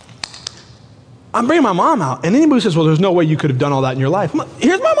 I'm bringing my mom out. And anybody who says, well, there's no way you could have done all that in your life.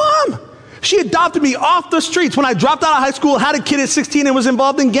 Here's my mom. She adopted me off the streets when I dropped out of high school, had a kid at 16, and was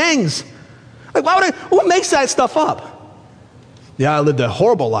involved in gangs. Like, what makes that stuff up? Yeah, I lived a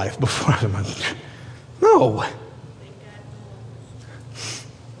horrible life before. No.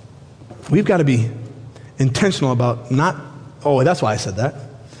 We've got to be intentional about that's why I said that.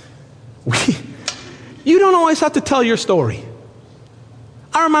 You don't always have to tell your story.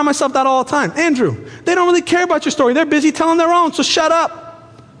 I remind myself that all the time. Andrew, they don't really care about your story. They're busy telling their own, so shut up.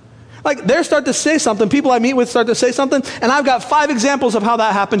 Like, they start to say something, people I meet with start to say something, and I've got 5 examples of how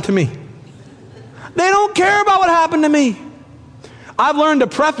that happened to me. They don't care about what happened to me. I've learned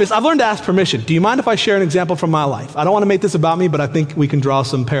to ask permission. Do you mind if I share an example from my life? I don't want to make this about me, but I think we can draw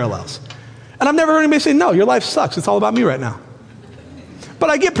some parallels. And I've never heard anybody say, no, your life sucks. It's all about me right now. But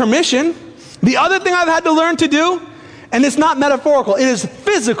I get permission. The other thing I've had to learn to do, and it's not metaphorical, it is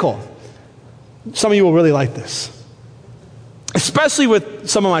physical. Some of you will really like this. Especially with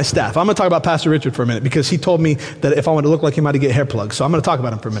some of my staff. I'm going to talk about Pastor Richard for a minute because he told me that if I want to look like him, I had to get hair plugs. So I'm going to talk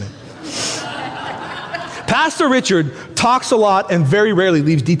about him for a minute. Pastor Richard talks a lot and very rarely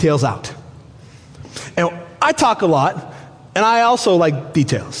leaves details out. And I talk a lot, and I also like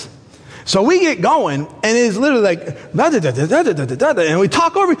details. So we get going, and it's literally like, and we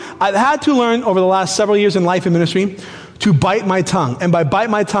talk over. I've had to learn over the last several years in life and ministry to bite my tongue. And by bite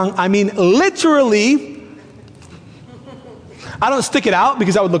my tongue, I mean literally. I don't stick it out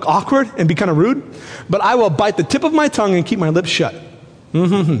because that would look awkward and be kind of rude, but I will bite the tip of my tongue and keep my lips shut.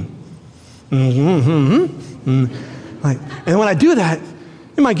 And when I do that,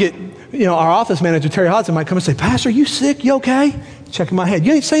 you might get, our office manager, Terry Hodson, might come and say, Pastor, you sick? You okay? Checking my head.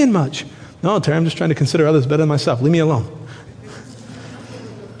 You ain't saying much. No, Terry, I'm just trying to consider others better than myself. Leave me alone.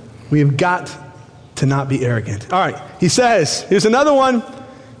 We have got to not be arrogant. All right, he says, here's another one.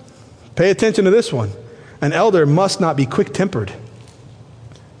 Pay attention to this one. An elder must not be quick-tempered.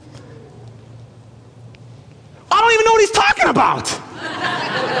 I don't even know what he's talking about.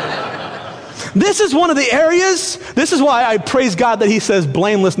 This is one of the areas, this is why I praise God that he says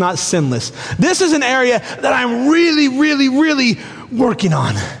blameless, not sinless. This is an area that I'm really, really, really working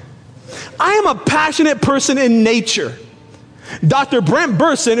on. I am a passionate person in nature. Dr. Brent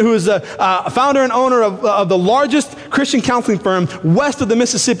Burson, who is the founder and owner of the largest Christian counseling firm west of the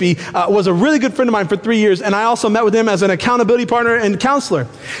Mississippi, was a really good friend of mine for 3 years, and I also met with him as an accountability partner and counselor.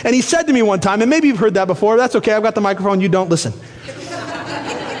 And he said to me one time, and maybe you've heard that before, that's okay, I've got the microphone, you don't listen.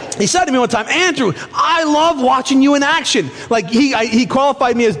 He said to me one time, Andrew, I love watching you in action. Like he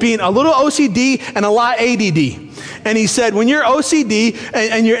qualified me as being a little OCD and a lot ADD. And he said, when you're OCD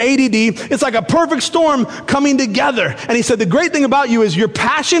and you're ADD, it's like a perfect storm coming together. And he said, the great thing about you is your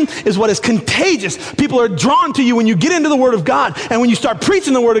passion is what is contagious. People are drawn to you when you get into the Word of God and when you start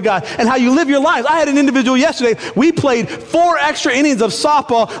preaching the Word of God and how you live your lives. I had an individual yesterday, we played 4 extra innings of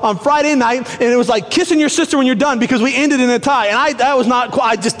softball on Friday night, and it was like kissing your sister when you're done because we ended in a tie. And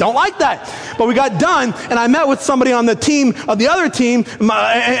I just don't like that. But we got done, and I met with somebody on the team, of the other team,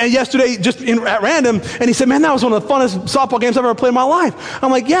 yesterday just at random, and he said, man, that was one of the funnest softball games I've ever played in my life.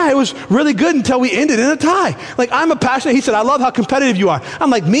 I'm like, yeah, it was really good until we ended in a tie. Like, I'm a passionate, he said, I love how competitive you are. I'm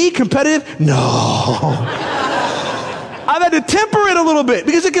like, me, competitive? No. I've had to temper it a little bit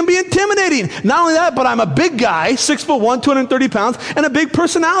because it can be intimidating. Not only that, but I'm a big guy, 6'1", 230 pounds, and a big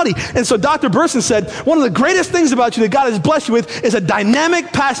personality. And so Dr. Burson said, one of the greatest things about you that God has blessed you with is a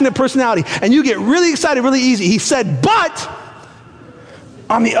dynamic, passionate personality. And you get really excited really easy. He said, but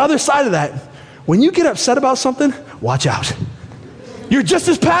on the other side of that, when you get upset about something, watch out. You're just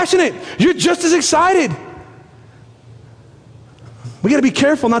as passionate. You're just as excited. We got to be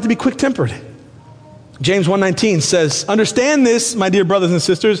careful not to be quick-tempered. James 1:19 says, understand this, my dear brothers and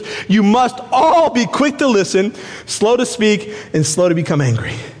sisters, you must all be quick to listen, slow to speak, and slow to become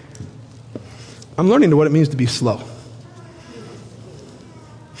angry. I'm learning what it means to be slow.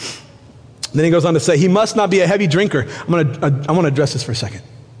 Then he goes on to say, he must not be a heavy drinker. I want to address this for a second.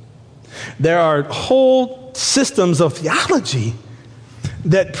 There are whole systems of theology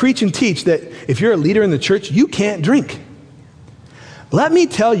that preach and teach that if you're a leader in the church, you can't drink. Let me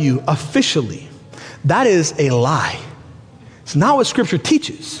tell you officially, that is a lie. It's not what Scripture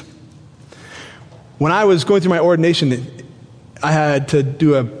teaches. When I was going through my ordination, I had to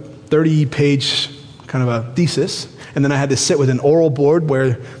do a 30-page kind of a thesis, and then I had to sit with an oral board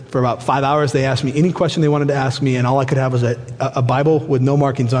where for about 5 hours they asked me any question they wanted to ask me, and all I could have was a Bible with no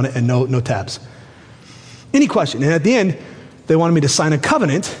markings on it and no tabs. Any question. And at the end, they wanted me to sign a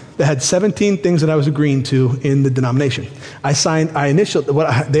covenant that had 17 things that I was agreeing to in the denomination. I initialed,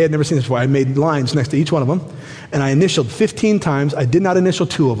 they had never seen this before. I made lines next to each one of them, and I initialed 15 times. I did not initial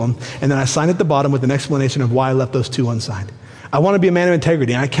 2 of them, and then I signed at the bottom with an explanation of why I left those 2 unsigned. I want to be a man of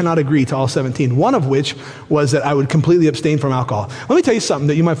integrity, and I cannot agree to all 17, one of which was that I would completely abstain from alcohol. Let me tell you something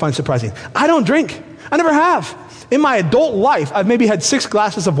that you might find surprising. I don't drink. I never have. In my adult life, I've maybe had 6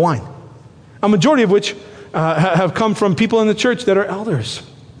 glasses of wine, a majority of which have come from people in the church that are elders.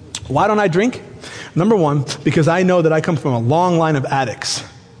 Why don't I drink? Number 1, because I know that I come from a long line of addicts.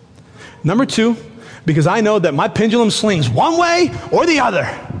 Number 2, because I know that my pendulum swings one way or the other.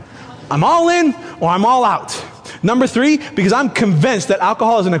 I'm all in or I'm all out. Number 3, because I'm convinced that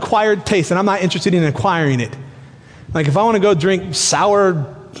alcohol is an acquired taste and I'm not interested in acquiring it. Like if I want to go drink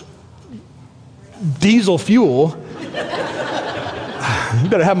sour diesel fuel, you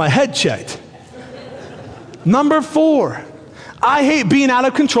better have my head checked. Number 4, I hate being out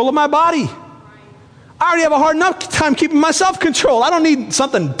of control of my body. I already have a hard enough time keeping my self-control. I don't need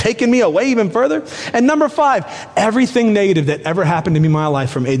something taking me away even further. And number 5, everything negative that ever happened to me in my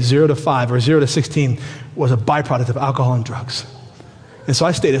life from age 0 to 5 or 0 to 16 was a byproduct of alcohol and drugs. And so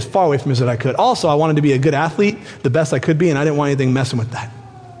I stayed as far away from it as I could. Also, I wanted to be a good athlete, the best I could be, and I didn't want anything messing with that.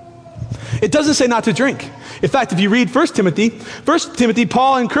 It doesn't say not to drink. In fact, if you read 1 Timothy,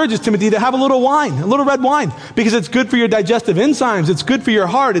 Paul encourages Timothy to have a little wine, a little red wine, because it's good for your digestive enzymes, it's good for your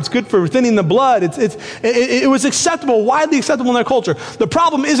heart, it's good for thinning the blood. It was acceptable, widely acceptable in their culture. The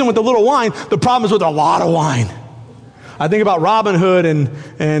problem isn't with the little wine, the problem is with a lot of wine. I think about Robin Hood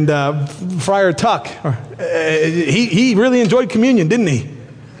and Friar Tuck. He really enjoyed communion, didn't he?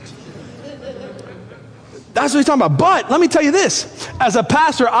 That's what he's talking about. But let me tell you this. As a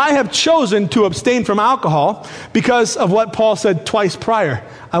pastor, I have chosen to abstain from alcohol because of what Paul said twice prior.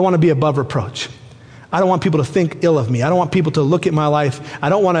 I want to be above reproach. I don't want people to think ill of me. I don't want people to look at my life. I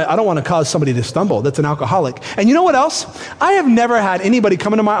don't want to cause somebody to stumble that's an alcoholic. And you know what else? I have never had anybody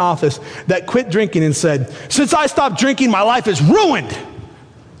come into my office that quit drinking and said, since I stopped drinking, my life is ruined.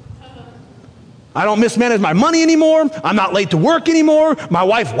 I don't mismanage my money anymore. I'm not late to work anymore. My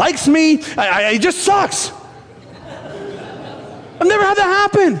wife likes me. It just sucks. I've never had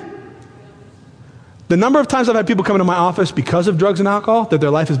that happen. The number of times I've had people come into my office because of drugs and alcohol, that their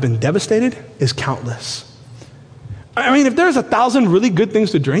life has been devastated, is countless. I mean, if there's 1,000 really good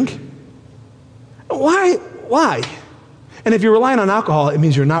things to drink, why? And if you're relying on alcohol, it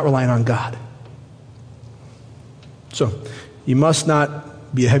means you're not relying on God. So, you must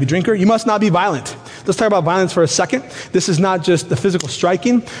not be a heavy drinker. You must not be violent. Let's talk about violence for a second. This is not just the physical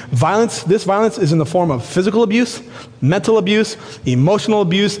striking. This violence is in the form of physical abuse, mental abuse, emotional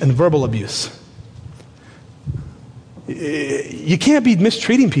abuse, and verbal abuse. You can't be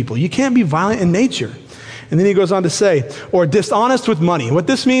mistreating people. You can't be violent in nature. And then he goes on to say, or dishonest with money. What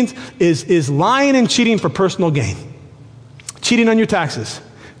this means is lying and cheating for personal gain. Cheating on your taxes,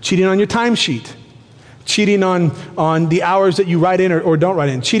 cheating on your timesheet, cheating on the hours that you write in or don't write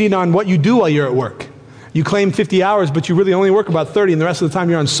in, cheating on what you do while you're at work. You claim 50 hours, but you really only work about 30, and the rest of the time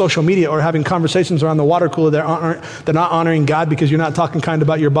you're on social media or having conversations around the water cooler that are not honoring God because you're not talking kind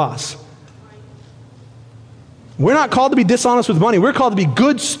about your boss. We're not called to be dishonest with money. We're called to be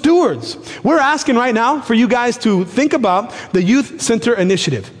good stewards. We're asking right now for you guys to think about the Youth Center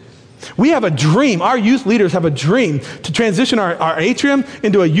Initiative. We have a dream. Our youth leaders have a dream to transition our atrium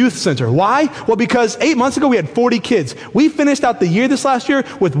into a youth center. Why? Well, because 8 months ago we had 40 kids. We finished out the year this last year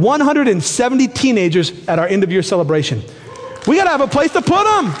with 170 teenagers at our end of year celebration. We got to have a place to put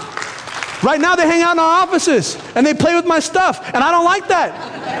them. Right now they hang out in our offices and they play with my stuff, and I don't like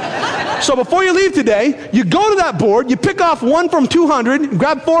that. So before you leave today, you go to that board, you pick off one from 200,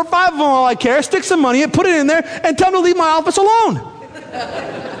 grab 4 or 5 of them all I care, stick some money in, put it in there, and tell them to leave my office alone.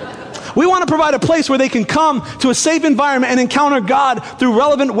 We want to provide a place where they can come to a safe environment and encounter God through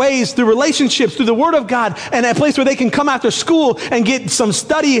relevant ways, through relationships, through the Word of God, and a place where they can come after school and get some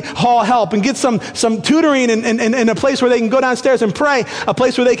study hall help and get some tutoring and a place where they can go downstairs and pray, a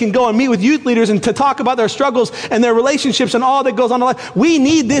place where they can go and meet with youth leaders and to talk about their struggles and their relationships and all that goes on in life. We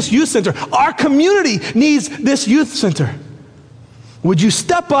need this youth center. Our community needs this youth center. Would you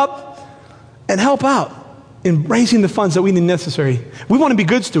step up and help out in raising the funds that we need necessary? We want to be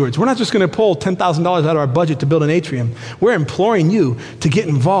good stewards. We're not just going to pull $10,000 out of our budget to build an atrium. We're imploring you to get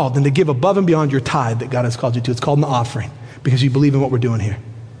involved and to give above and beyond your tithe that God has called you to. It's called an offering because you believe in what we're doing here.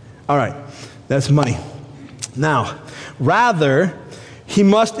 All right, that's money. Now, rather, he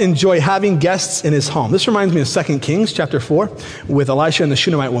must enjoy having guests in his home. This reminds me of 2 Kings chapter 4 with Elisha and the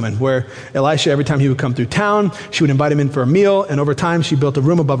Shunammite woman, where Elisha, every time he would come through town, she would invite him in for a meal, and over time she built a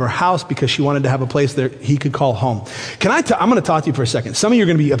room above her house because she wanted to have a place that he could call home. I'm going to talk to you for a second. Some of you are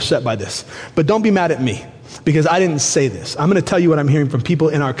going to be upset by this, but don't be mad at me because I didn't say this. I'm going to tell you what I'm hearing from people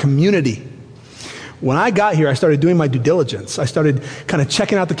in our community. When I got here, I started doing my due diligence. I started kind of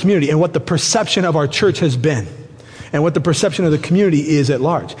checking out the community and what the perception of our church has been, and what the perception of the community is at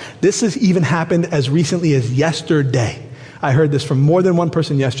large. This has even happened as recently as yesterday. I heard this from more than one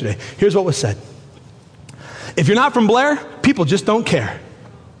person yesterday. Here's what was said. If you're not from Blair, people just don't care.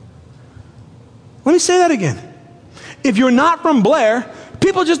 Let me say that again. If you're not from Blair,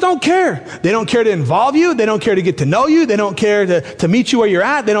 people just don't care. They don't care to involve you. They don't care to get to know you. They don't care to meet you where you're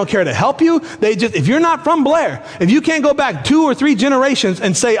at. They don't care to help you. If you're not from Blair, if you can't go back 2 or 3 generations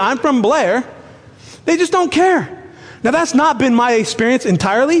and say, I'm from Blair, they just don't care. Now, that's not been my experience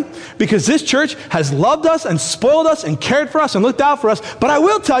entirely because this church has loved us and spoiled us and cared for us and looked out for us. But I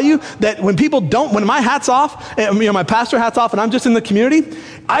will tell you that when people don't, when my hat's off, my pastor hat's off and I'm just in the community,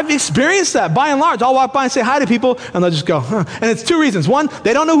 I've experienced that by and large. I'll walk by and say hi to people and they'll just go, huh. And it's 2 reasons. 1,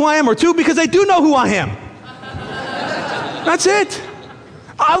 they don't know who I am, or 2, because they do know who I am. That's it.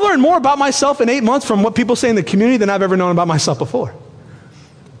 I learned more about myself in 8 months from what people say in the community than I've ever known about myself before.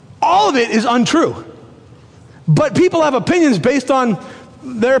 All of it is untrue. But people have opinions based on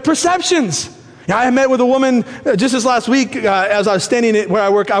their perceptions. I met with a woman just this last week as I was standing where I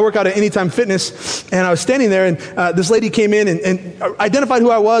work out at Anytime Fitness, and I was standing there, and this lady came in and identified who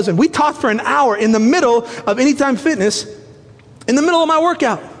I was, and we talked for an hour in the middle of Anytime Fitness, in the middle of my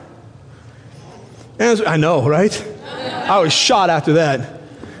workout. And I know, right? I was shot after that.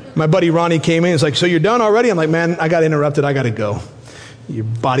 My buddy Ronnie came in, he's like, so you're done already? I'm like, man, I got interrupted, I got to go. Your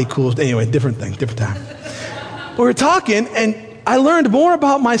body cools. Anyway, different thing, different time. We were talking, and I learned more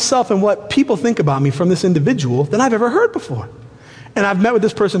about myself and what people think about me from this individual than I've ever heard before. And I've met with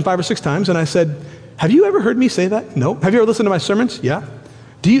this person 5 or 6 times, and I said, have you ever heard me say that? No. Have you ever listened to my sermons? Yeah.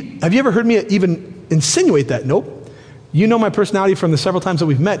 Have you ever heard me even insinuate that? Nope. You know my personality from the several times that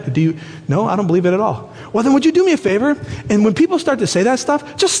we've met. No, I don't believe it at all. Well, then would you do me a favor? And when people start to say that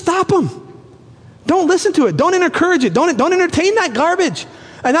stuff, just stop them. Don't listen to it. Don't encourage it. Don't entertain that garbage.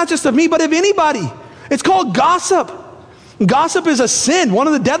 And not just of me, but of anybody. It's called gossip. Gossip is a sin, one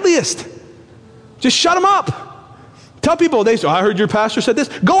of the deadliest. Just shut them up. Tell people, they say, I heard your pastor said this.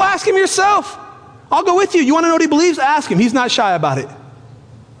 Go ask him yourself. I'll go with you. You want to know what he believes? Ask him. He's not shy about it.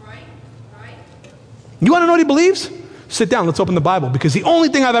 Right. You want to know what he believes? Sit down, let's open the Bible, because the only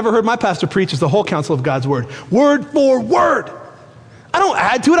thing I've ever heard my pastor preach is the whole counsel of God's word. Word for word. I don't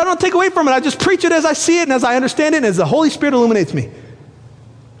add to it, I don't take away from it. I just preach it as I see it and as I understand it and as the Holy Spirit illuminates me.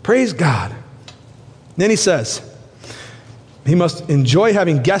 Praise God. Then he says, he must enjoy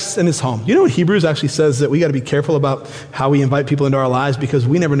having guests in his home. You know what Hebrews actually says, that we got to be careful about how we invite people into our lives, because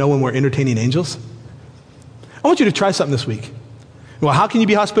we never know when we're entertaining angels? I want you to try something this week. Well, how can you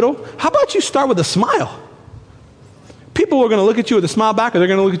be hospitable? How about you start with a smile? People are going to look at you with a smile back, or they're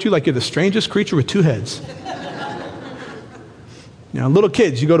going to look at you like you're the strangest creature with two heads. Little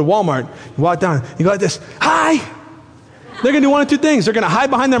kids, you go to Walmart, you walk down, you go like this, hi. They're going to do one of two things. They're going to hide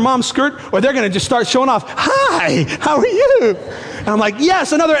behind their mom's skirt, or they're going to just start showing off, hi, how are you? And I'm like,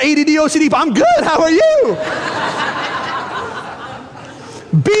 yes, another ADD OCD, but I'm good, how are you?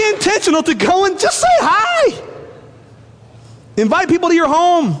 Be intentional to go and just say hi. Invite people to your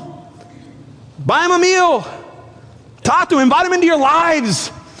home. Buy them a meal. Talk to them, invite them into your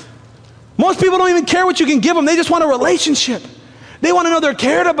lives. Most people don't even care what you can give them. They just want a relationship. They want to know they're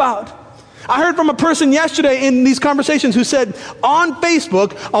cared about. I heard from a person yesterday in these conversations who said on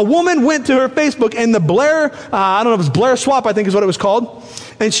Facebook, a woman went to her Facebook and the Blair, I don't know if it's Blair Swap, I think is what it was called.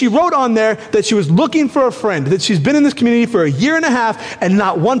 And she wrote on there that she was looking for a friend, that she's been in this community for a year and a half and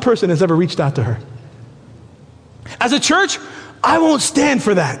not one person has ever reached out to her. As a church, I won't stand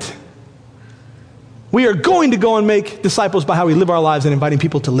for that. We are going to go and make disciples by how we live our lives and inviting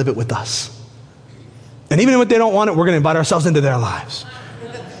people to live it with us. And even if they don't want it, we're going to invite ourselves into their lives.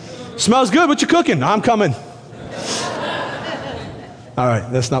 Smells good, what you cooking? I'm coming. All right,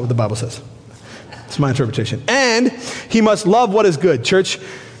 that's not what the Bible says. It's my interpretation. And he must love what is good. Church,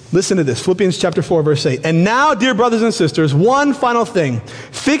 listen to this. Philippians chapter 4, verse 8. And now, dear brothers and sisters, one final thing.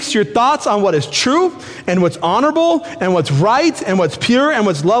 Fix your thoughts on what is true and what's honorable and what's right and what's pure and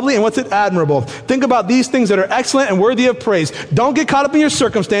what's lovely and what's admirable. Think about these things that are excellent and worthy of praise. Don't get caught up in your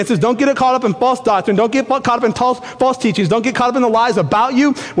circumstances. Don't get caught up in false doctrine. Don't get caught up in false teachings. Don't get caught up in the lies about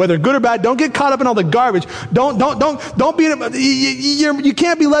you, whether good or bad. Don't get caught up in all the garbage. Don't be, you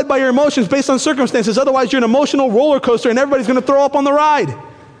can't be led by your emotions based on circumstances. Otherwise, you're an emotional roller coaster and everybody's going to throw up on the ride.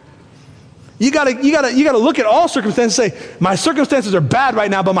 You gotta look at all circumstances and say, my circumstances are bad right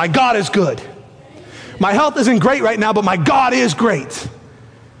now, but my God is good. My health isn't great right now, but my God is great.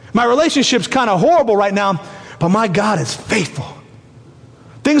 My relationship's kind of horrible right now, but my God is faithful.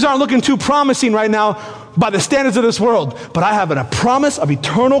 Things aren't looking too promising right now by the standards of this world, but I have a promise of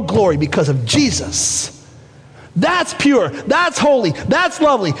eternal glory because of Jesus. That's pure, that's holy, that's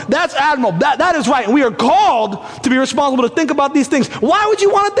lovely, that's admirable, that is right. And we are called to be responsible to think about these things. Why would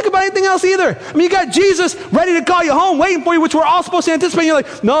you want to think about anything else either? I mean, you got Jesus ready to call you home, waiting for you, which we're all supposed to anticipate. You're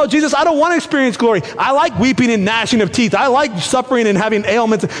like, no, Jesus, I don't want to experience glory. I like weeping and gnashing of teeth. I like suffering and having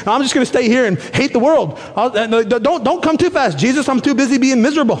ailments. I'm just going to stay here and hate the world. Don't come too fast. Jesus, I'm too busy being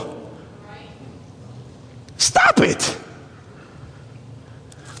miserable. Stop it.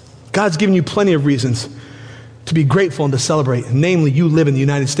 God's given you plenty of reasons to be grateful and to celebrate. Namely, you live in the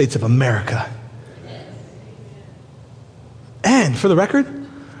United States of America. And for the record,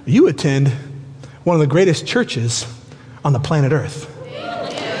 you attend one of the greatest churches on the planet Earth.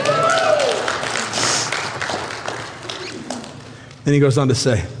 Then he goes on to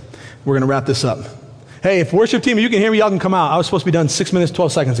say, we're going to wrap this up. Hey, if worship team, if you can hear me, y'all can come out. I was supposed to be done 6 minutes,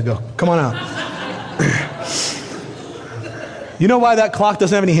 12 seconds ago. Come on out. You know why that clock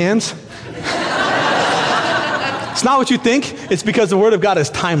doesn't have any hands? It's not what you think. It's because the Word of God is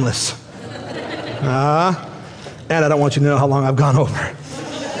timeless. And I don't want you to know how long I've gone over.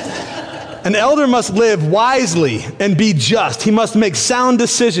 An elder must live wisely and be just. He must make sound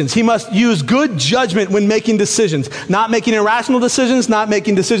decisions. He must use good judgment when making decisions. Not making irrational decisions, not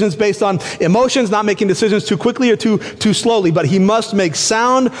making decisions based on emotions, not making decisions too quickly or too slowly, but he must make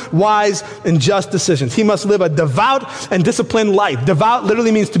sound, wise, and just decisions. He must live a devout and disciplined life. Devout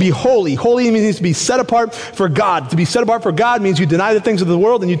literally means to be holy. Holy means to be set apart for God. To be set apart for God means you deny the things of the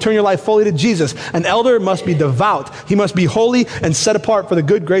world and you turn your life fully to Jesus. An elder must be devout. He must be holy and set apart for the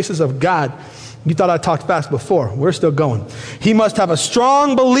good graces of God. You thought I talked fast before. We're still going. He must have a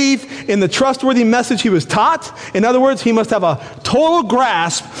strong belief in the trustworthy message he was taught. In other words, he must have a total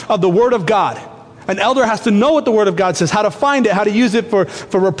grasp of the Word of God. An elder has to know what the Word of God says, how to find it, how to use it for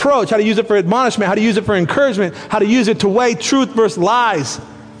reproach, how to use it for admonishment, how to use it for encouragement, how to use it to weigh truth versus lies,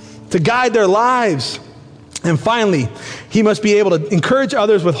 to guide their lives. And finally, he must be able to encourage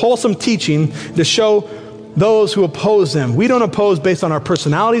others with wholesome teaching to show those who oppose them. We don't oppose based on our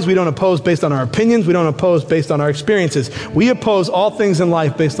personalities. We don't oppose based on our opinions. We don't oppose based on our experiences. We oppose all things in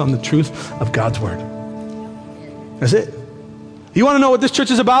life based on the truth of God's Word. That's it. You want to know what this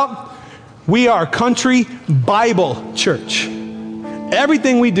church is about? We are Country Bible Church.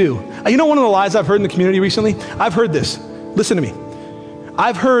 Everything we do. You know one of the lies I've heard in the community recently? I've heard this. Listen to me.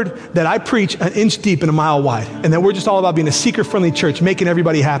 I've heard that I preach an inch deep and a mile wide, and that we're just all about being a seeker-friendly church, making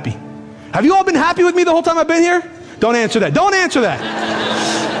everybody happy. Have you all been happy with me the whole time I've been here? Don't answer that. Don't answer that.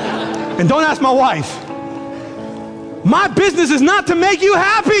 And don't ask my wife. My business is not to make you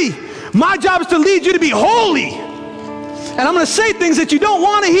happy. My job is to lead you to be holy. And I'm going to say things that you don't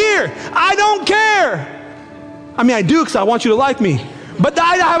want to hear. I don't care. I mean, I do because I want you to like me. But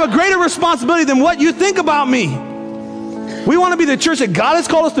I have a greater responsibility than what you think about me. We want to be the church that God has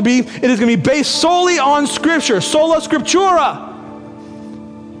called us to be. It is going to be based solely on Scripture. Sola Scriptura.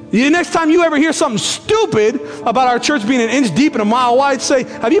 The next time you ever hear something stupid about our church being an inch deep and a mile wide, say,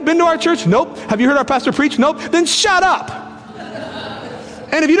 have you been to our church? Nope. Have you heard our pastor preach? Nope. Then shut up.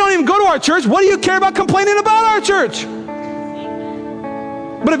 And if you don't even go to our church, what do you care about complaining about our church?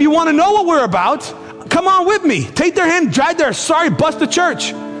 But if you want to know what we're about, come on with me. Take their hand, drag their sorry bus to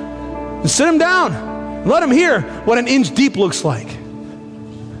church, and sit them down. And let them hear what an inch deep looks like.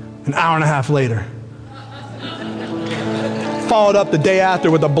 An hour and a half later. Followed up the day after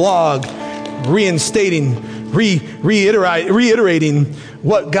with a blog reiterating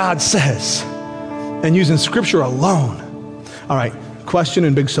what God says and using Scripture alone. All right, question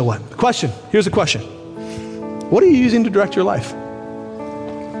and big so what? Question, here's a question. What are you using to direct your life?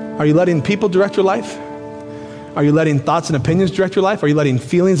 Are you letting people direct your life? Are you letting thoughts and opinions direct your life? Are you letting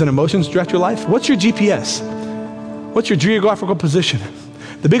feelings and emotions direct your life? What's your GPS? What's your geographical position?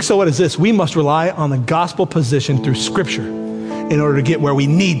 The big so what is this: we must rely on the gospel position through Scripture in order to get where we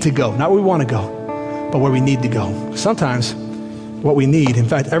need to go. Not where we want to go, but where we need to go. Sometimes what we need, in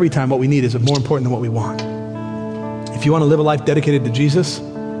fact, every time what we need is more important than what we want. If you want to live a life dedicated to Jesus,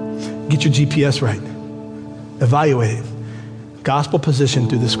 get your GPS right. Evaluate it. Gospel position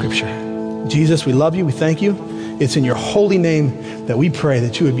through the Scripture. Jesus, we love you. We thank you. It's in your holy name that we pray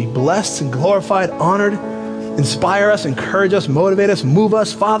that you would be blessed and glorified, honored, inspire us, encourage us, motivate us, move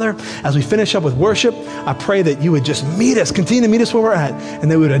us. Father, as we finish up with worship, I pray that you would just meet us, continue to meet us where we're at,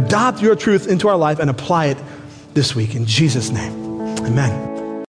 and that we would adopt your truth into our life and apply it this week. In Jesus' name, amen.